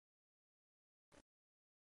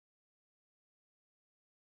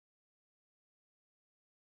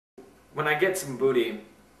when I get some booty,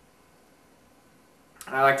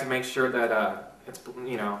 I like to make sure that it's,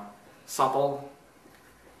 you know, supple.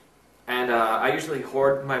 And I usually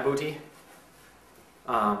hoard my booty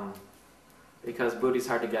because booty's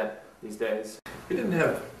hard to get these days. We didn't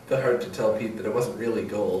have the heart to tell Pete that it wasn't really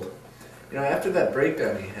gold. You know, after that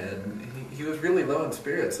breakdown he had, he was really low in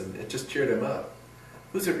spirits, and it just cheered him up.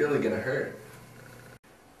 Who's it really gonna hurt?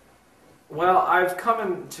 Well, I've come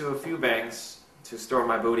into a few banks to store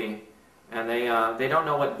my booty, and they don't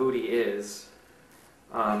know what booty is.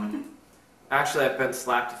 Actually, I've been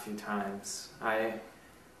slapped a few times. I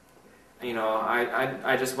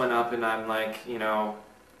just went up and I'm like, you know,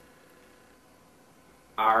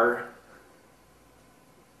 I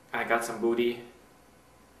got some booty.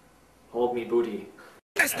 Hold me booty.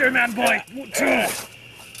 Faster, man boy!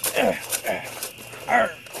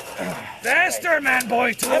 Faster, man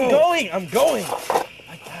boy! I'm going!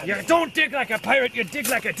 You don't dig like a pirate, you dig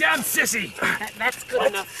like a damn sissy! That's good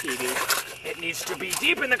enough, Phoebe. It needs to be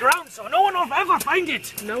deep in the ground so no one will ever find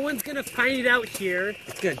it! No one's gonna find it out here.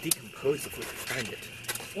 It's gonna decompose if we find it.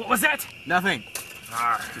 What was that? Nothing.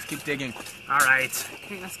 Just keep digging. Alright.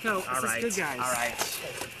 Okay, let's go. Alright. This is good, guys. Alright.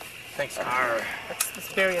 Thanks.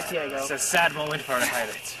 Let's bury it, Diego. It's a sad moment for a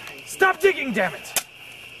pirate. Stop digging, damn it!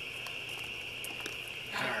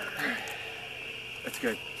 That's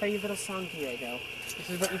good. Tell you a little song, Diego. This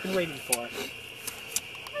is what you've been waiting for.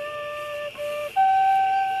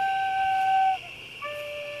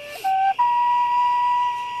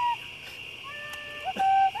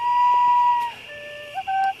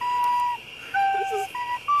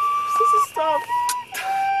 This is stop.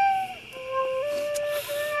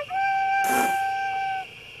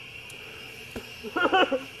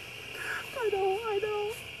 I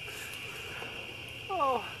know.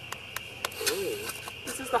 Oh.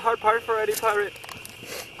 This is the hard part for any pirate.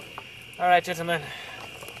 Alright, gentlemen.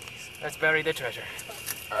 Let's bury the treasure.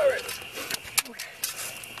 Alright.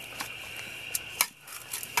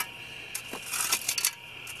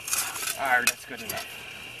 That's good enough.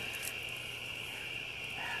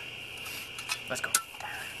 Let's go.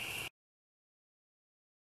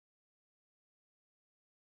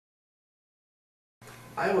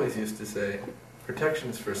 I always used to say,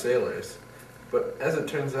 protection's for sailors. But as it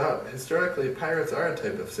turns out, historically, pirates are a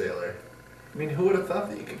type of sailor. I mean, who would have thought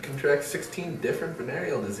that you could contract 16 different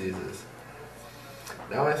venereal diseases?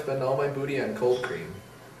 Now I spend all my booty on cold cream.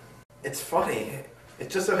 It's funny. It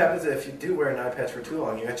just so happens that if you do wear an eye patch for too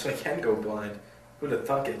long, you actually can go blind. Who'd have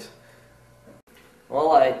thunk it?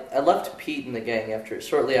 Well, I left Pete and the gang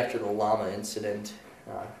shortly after the llama incident.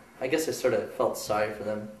 I guess I sort of felt sorry for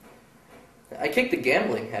them. I kicked the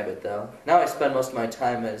gambling habit, though. Now I spend most of my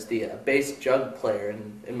time as the bass jug player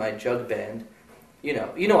in my jug band. You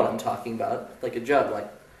know what I'm talking about. Like a jug,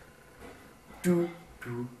 like... do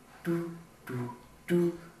do do do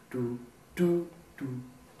do do do do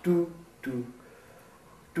do do do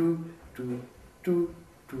do do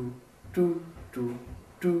do do do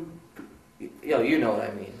do. Yo, you know what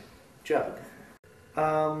I mean. Jug.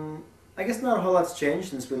 I guess not a whole lot's changed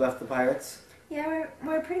since we left the pirates. Yeah,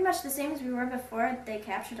 we're pretty much the same as we were before they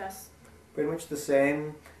captured us. Pretty much the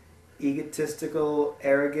same egotistical,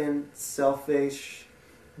 arrogant, selfish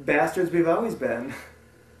bastards we've always been.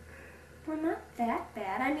 We're not that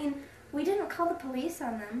bad. I mean, we didn't call the police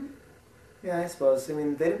on them. Yeah, I suppose. I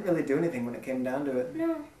mean, they didn't really do anything when it came down to it.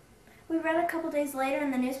 No. We read a couple days later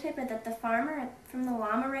in the newspaper that the farmer from the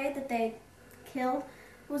llama raid that they killed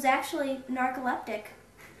was actually narcoleptic.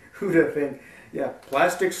 Who'd have been? Yeah,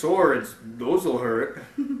 plastic swords, those'll hurt.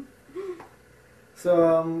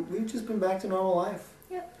 So, we've just been back to normal life.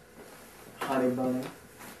 Yep. Honey bunny.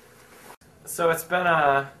 So it's been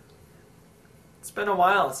a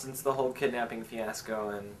while since the whole kidnapping fiasco,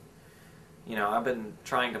 and you know, I've been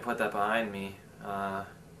trying to put that behind me. And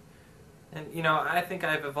you know, I think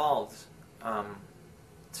I've evolved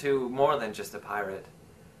to more than just a pirate.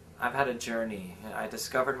 I've had a journey. I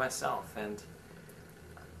discovered myself, and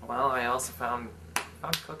well, I also found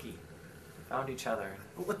Cookie. We found each other.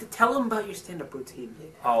 Tell him about your stand-up routine.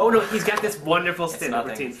 Oh no, he's got this wonderful It's stand-up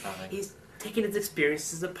nothing, routine. it's nothing. He's taken his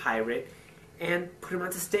experiences as a pirate and put him on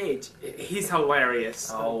the stage. He's hilarious.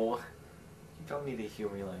 Oh, you don't need to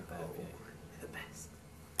humor me like that. Okay? The best.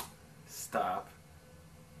 Stop.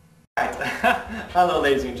 Alright. Hello,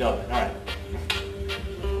 ladies and gentlemen. Alright.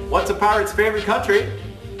 What's a pirate's favorite country?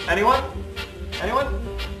 Anyone? Anyone?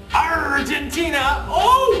 Argentina!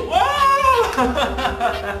 Oh! Whoa!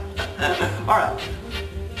 Alright.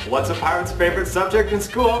 What's a pirate's favorite subject in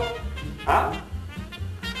school? Huh?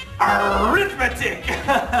 Arithmetic!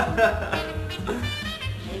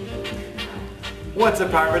 What's a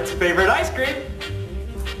pirate's favorite ice cream?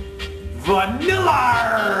 Vanilla!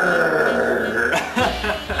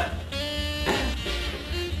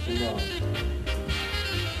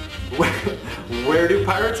 Where do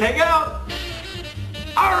pirates hang out?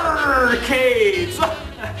 Arcades!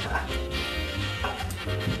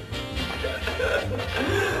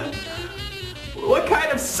 What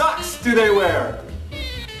kind of socks do they wear?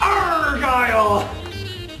 Argyle!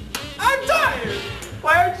 I'm tired!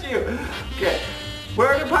 Why aren't you? Okay.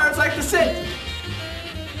 Where do pirates like to sit?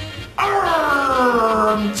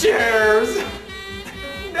 Armchairs!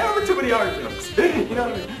 Never too many arm jokes. You know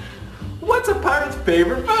what I mean? What's a pirate's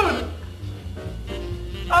favorite food?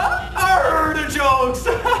 Artichokes!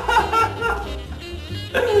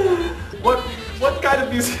 What kind of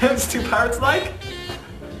museums do pirates like?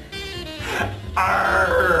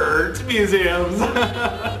 Art museums.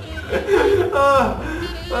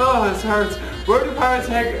 Oh, this hurts. Where do pirates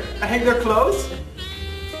hang their clothes?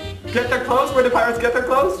 Get their clothes? Where do pirates get their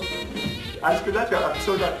clothes? I screwed that job. I'm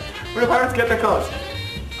so done. Where do pirates get their clothes?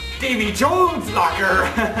 Davy Jones' locker.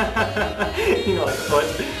 You know, like the foot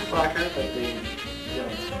locker, but Davy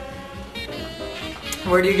Jones.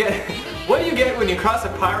 What do you get when you cross a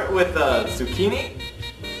pirate with a zucchini?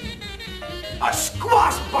 A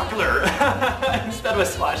squash buckler instead of a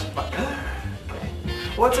slash buckler. Okay.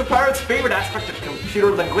 What's a pirate's favorite aspect of computer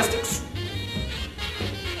linguistics?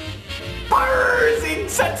 Parsing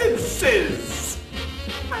sentences.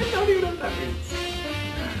 I don't even know what that means.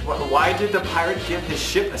 Why did the pirate give his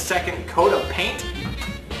ship a second coat of paint?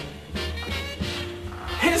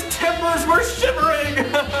 His timbers were shivering!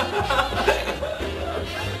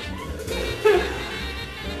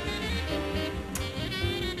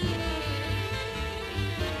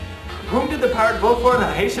 Whom did the pirate vote for in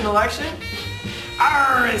the Haitian election?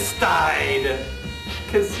 Aristide!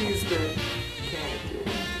 Because he's the candidate.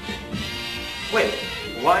 Wait,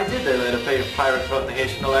 why did they let a pirate vote in the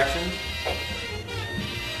Haitian election?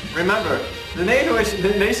 Remember, the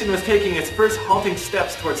nation was taking its first halting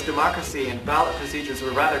steps towards democracy and ballot procedures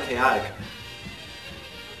were rather chaotic.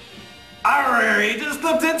 Arr, he just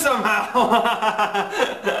slipped in somehow!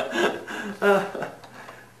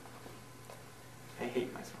 I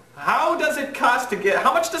hate myself. How much does it cost to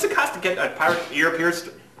get a pirate ear pierced?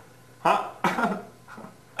 Huh?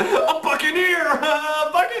 A buccaneer! A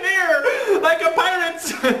buccaneer! Like a pirate!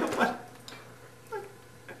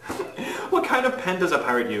 What kind of pen does a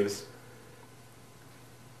pirate use?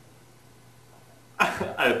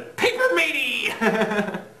 A paper matey!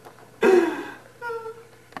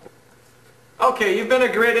 Okay, you've been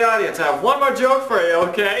a great audience. I have one more joke for you,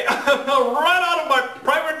 okay? Right out of my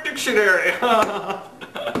private dictionary.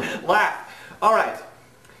 Laugh. Alright.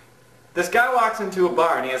 This guy walks into a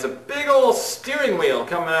bar and he has a big old steering wheel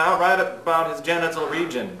coming out right about his genital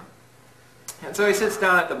region. And so he sits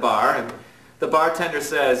down at the bar and the bartender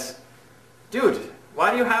says, "Dude,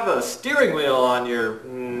 why do you have a steering wheel on your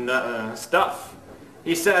stuff?"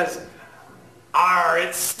 He says, "Arr,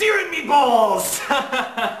 it's steering me balls!"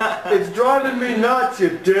 It's driving me nuts,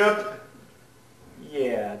 you dip.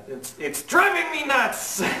 Yeah, it's driving me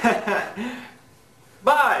nuts!